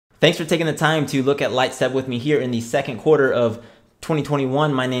Thanks for taking the time to look at Lightstep with me here in the second quarter of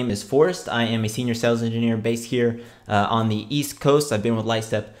 2021. My name is Forrest. I am a senior sales engineer based here on the East Coast. I've been with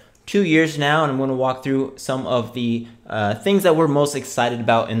Lightstep 2 years now, and I'm going to walk through some of the things that we're most excited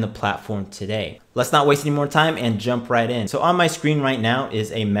about in the platform today. Let's not waste any more time and jump right in. So on my screen right now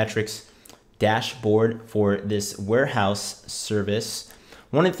is a metrics dashboard for this warehouse service.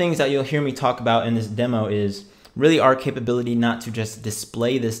 One of the things that you'll hear me talk about in this demo is really our capability not to just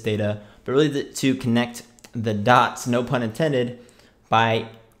display this data, but really to connect the dots, no pun intended, by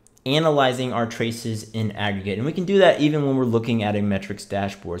analyzing our traces in aggregate. And we can do that even when we're looking at a metrics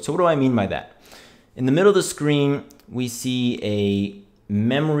dashboard. So what do I mean by that? In the middle of the screen, we see a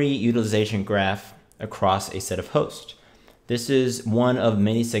memory utilization graph across a set of hosts. This is one of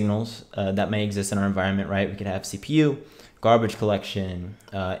many signals that may exist in our environment, right? We could have CPU, garbage collection,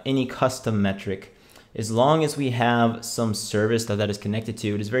 any custom metric. As long as we have some service that is connected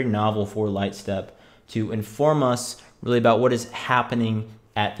to, it is very novel for Lightstep to inform us really about what is happening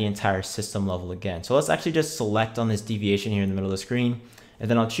at the entire system level again. So let's actually just select on this deviation here in the middle of the screen, and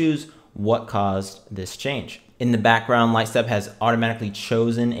then I'll choose what caused this change. In the background, Lightstep has automatically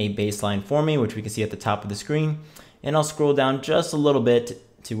chosen a baseline for me, which we can see at the top of the screen. And I'll scroll down just a little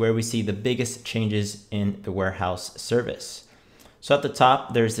bit to where we see the biggest changes in the warehouse service. So at the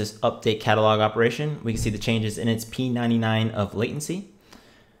top, there's this update catalog operation. We can see the changes in its P99 of latency,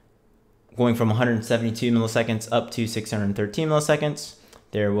 going from 172 milliseconds up to 613 milliseconds.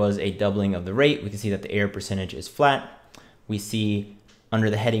 There was a doubling of the rate. We can see that the error percentage is flat. We see under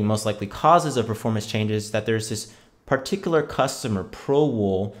the heading most likely causes of performance changes that there's this particular customer,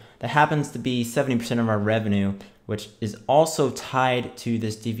 ProWool, that happens to be 70% of our revenue, which is also tied to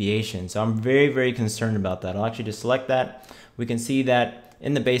this deviation. So I'm very, very concerned about that. I'll actually just select that. We can see that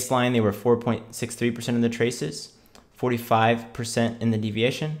in the baseline, they were 4.63% of the traces, 45% in the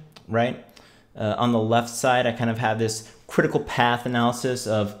deviation, right? On the left side, I kind of have this critical path analysis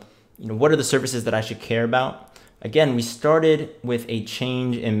of, what are the services that I should care about? Again, we started with a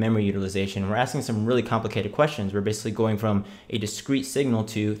change in memory utilization. We're asking some really complicated questions. We're basically going from a discrete signal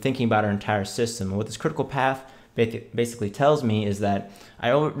to thinking about our entire system. And what this critical path basically tells me is that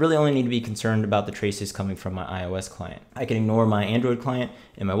I really only need to be concerned about the traces coming from my iOS client. I can ignore my Android client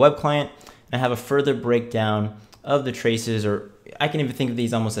and my web client and have a further breakdown of the traces, or I can even think of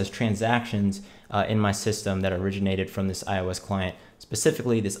these almost as transactions in my system that originated from this iOS client,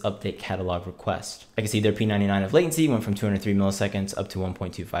 specifically this update catalog request. I can see their P99 of latency went from 203 milliseconds up to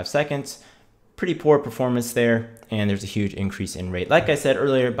 1.25 seconds. Pretty poor performance there, and there's a huge increase in rate. Like I said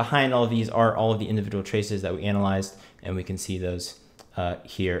earlier, behind all of these are all of the individual traces that we analyzed, and we can see those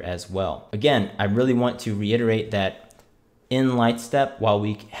here as well. Again, I really want to reiterate that in Lightstep, while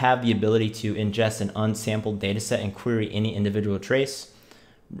we have the ability to ingest an unsampled dataset and query any individual trace,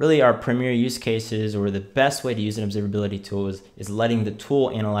 really our premier use cases, or the best way to use an observability tool is letting the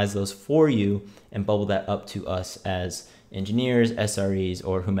tool analyze those for you and bubble that up to us as engineers, SREs,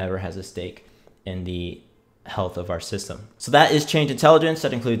 or whomever has a stake in the health of our system. So that is change intelligence.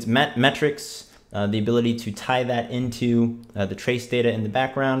 That includes metrics, the ability to tie that into the trace data in the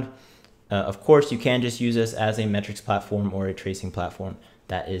background. Of course, you can just use this as a metrics platform or a tracing platform.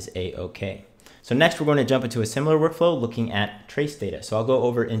 That is a-okay. So next, we're going to jump into a similar workflow looking at trace data. So I'll go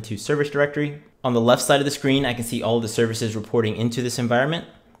over into service directory. On the left side of the screen, I can see all of the services reporting into this environment.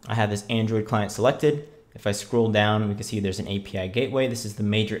 I have this Android client selected. If I scroll down, we can see there's an API gateway. This is the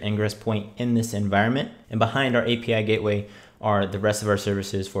major ingress point in this environment. And behind our API gateway are the rest of our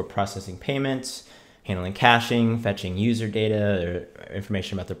services for processing payments, handling caching, fetching user data, or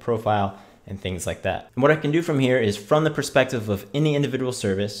information about their profile, and things like that. And what I can do from here is, from the perspective of any individual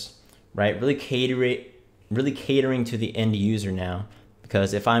service, right, really catering to the end user now.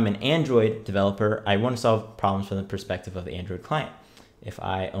 Because if I'm an Android developer, I want to solve problems from the perspective of the Android client. If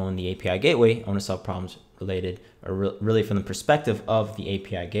I own the API gateway, I want to solve problems related, or really from the perspective of the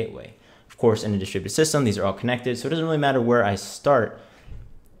API gateway. Of course, in a distributed system, these are all connected, so it doesn't really matter where I start.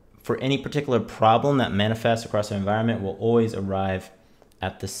 For any particular problem that manifests across an environment, will always arrive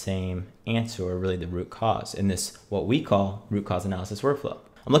at the same answer, or really the root cause, in this what we call root cause analysis workflow.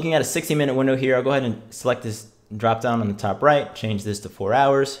 I'm looking at a 60-minute window here. I'll go ahead and select this drop down on the top right, change this to 4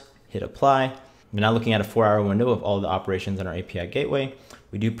 hours, hit apply. We're now looking at a 4-hour window of all the operations on our API gateway.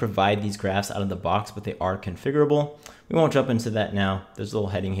 We do provide these graphs out of the box, but they are configurable. We won't jump into that now. There's a little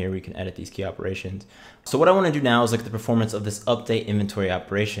heading here where you can edit these key operations. So what I want to do now is look at the performance of this update inventory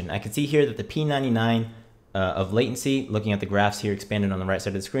operation. I can see here that the P99 of latency, looking at the graphs here expanded on the right side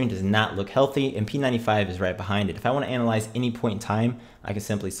of the screen, does not look healthy, and P95 is right behind it. If I want to analyze any point in time, I can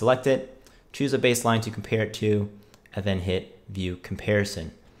simply select it, choose a baseline to compare it to, and then hit view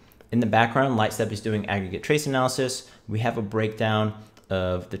comparison. In the background, Lightstep is doing aggregate trace analysis. We have a breakdown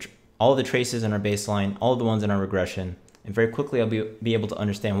of all the traces in our baseline, all of the ones in our regression, and very quickly I'll be able to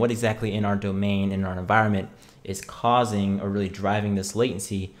understand what exactly in our domain, in our environment, is causing or really driving this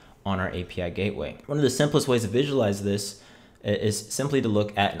latency on our API gateway. One of the simplest ways to visualize this is simply to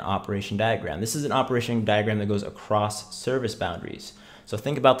look at an operation diagram. This is an operation diagram that goes across service boundaries. So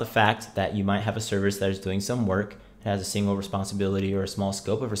think about the fact that you might have a service that is doing some work, it has a single responsibility or a small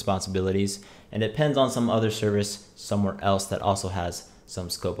scope of responsibilities, and it depends on some other service somewhere else that also has some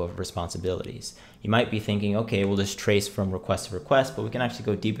scope of responsibilities. You might be thinking, okay, we'll just trace from request to request, but we can actually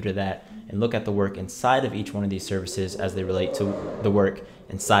go deeper to that and look at the work inside of each one of these services as they relate to the work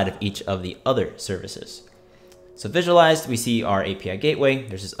inside of each of the other services. So visualized, we see our API gateway.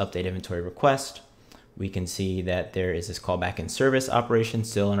 There's this update inventory request. We can see that there is this callback in service operation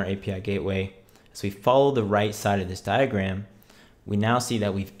still in our API gateway. As we follow the right side of this diagram, we now see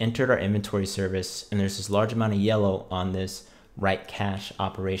that we've entered our inventory service, and there's this large amount of yellow on this write cache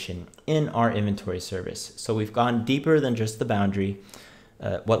operation in our inventory service. So we've gone deeper than just the boundary.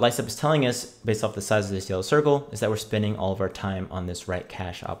 What Lightstep is telling us, based off the size of this yellow circle, is that we're spending all of our time on this write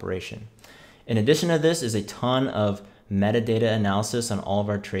cache operation. In addition to this is a ton of metadata analysis on all of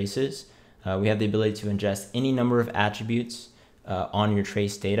our traces. We have the ability to ingest any number of attributes on your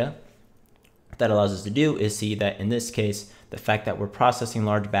trace data. What that allows us to do is see that in this case, the fact that we're processing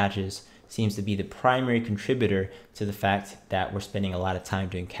large batches seems to be the primary contributor to the fact that we're spending a lot of time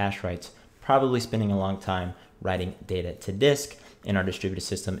doing cache writes, probably spending a long time writing data to disk, and our distributed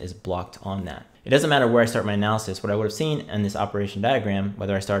system is blocked on that. It doesn't matter where I start my analysis. What I would have seen in this operation diagram,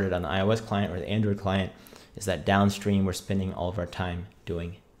 whether I started on the iOS client or the Android client, is that downstream we're spending all of our time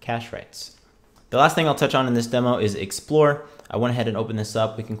doing cache writes. The last thing I'll touch on in this demo is explore. I went ahead and opened this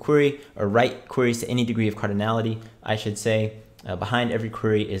up. We can query or write queries to any degree of cardinality, I should say. Behind every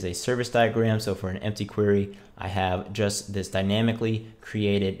query is a service diagram. So for an empty query, I have just this dynamically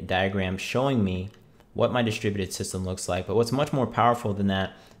created diagram showing me what my distributed system looks like. But what's much more powerful than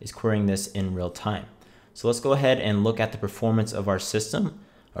that is querying this in real time. So let's go ahead and look at the performance of our system,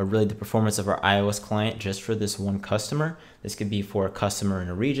 or really the performance of our iOS client just for this one customer. This could be for a customer in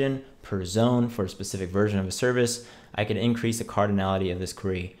a region, per zone, for a specific version of a service. I could increase the cardinality of this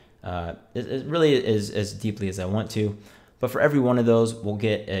query. It really is as deeply as I want to. But for every one of those, we'll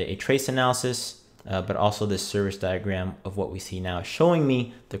get a trace analysis, but also this service diagram of what we see now, showing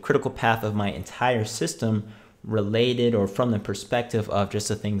me the critical path of my entire system related or from the perspective of just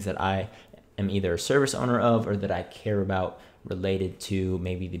the things that I am either a service owner of or that I care about related to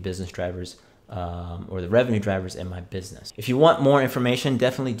maybe the business drivers or the revenue drivers in my business. If you want more information,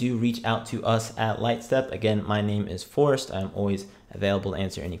 definitely do reach out to us at Lightstep. Again, my name is Forrest. I'm always available to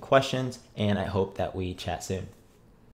answer any questions, and I hope that we chat soon.